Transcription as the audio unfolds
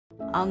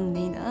I'm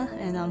Nina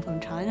and I'm from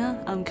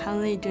China. I'm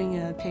currently doing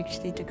a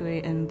PhD degree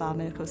in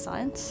biomedical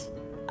science.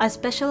 I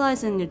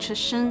specialize in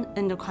nutrition,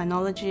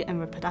 endocrinology and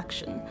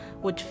reproduction,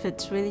 which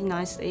fits really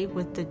nicely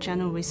with the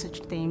general research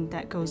theme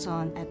that goes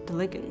on at the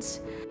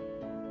Liggins.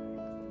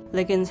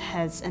 Liggins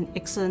has an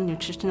excellent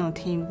nutritional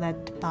team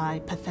led by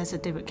Professor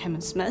David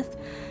Cameron-Smith.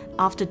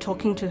 After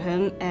talking to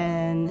him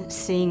and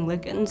seeing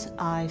Liggins,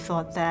 I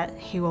thought that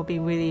he will be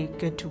really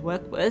good to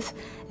work with,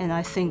 and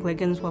I think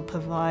Liggins will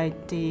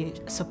provide the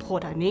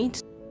support I need.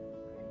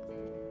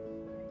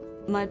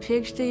 My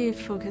PhD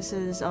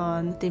focuses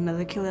on the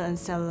molecular and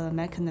cellular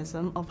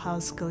mechanism of how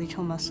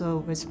skeletal muscle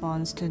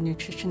responds to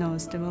nutritional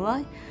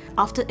stimuli.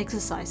 After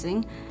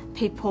exercising,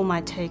 people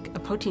might take a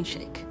protein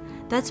shake.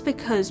 That's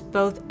because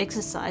both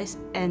exercise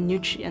and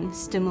nutrient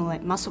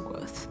stimulate muscle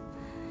growth.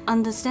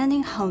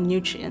 Understanding how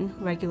nutrient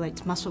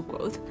regulates muscle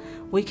growth,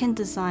 we can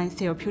design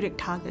therapeutic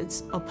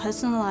targets or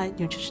personalized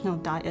nutritional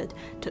diet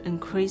to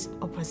increase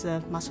or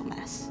preserve muscle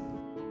mass.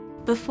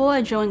 Before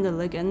I joined the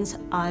Liggins,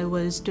 I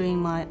was doing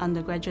my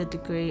undergraduate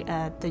degree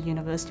at the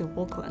University of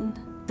Auckland.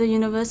 The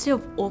University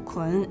of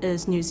Auckland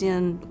is New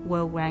Zealand's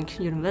world-ranked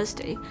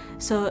university,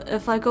 so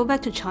if I go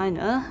back to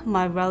China,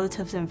 my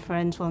relatives and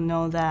friends will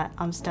know that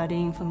I'm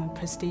studying from a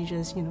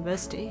prestigious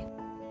university.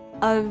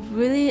 I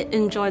really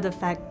enjoy the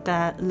fact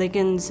that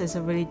Liggins is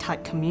a really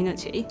tight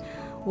community.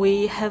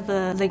 We have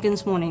a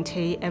Liggins morning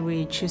tea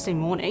every Tuesday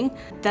morning.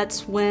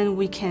 That's when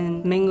we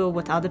can mingle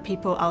with other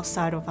people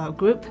outside of our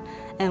group,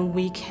 and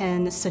we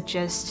can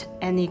suggest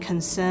any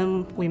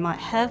concern we might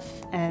have,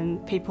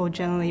 and people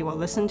generally will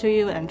listen to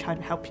you and try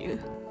to help you.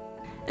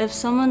 If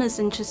someone is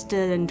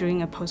interested in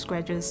doing a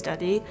postgraduate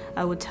study,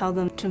 I would tell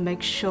them to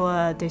make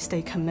sure they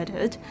stay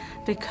committed,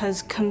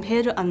 because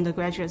compared to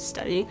undergraduate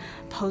study,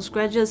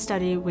 postgraduate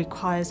study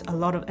requires a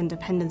lot of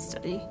independent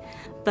study.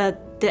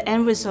 But the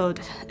end result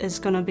is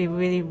going to be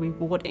really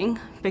rewarding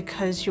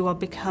because you will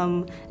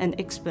become an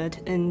expert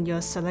in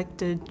your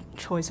selected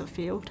choice of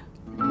field.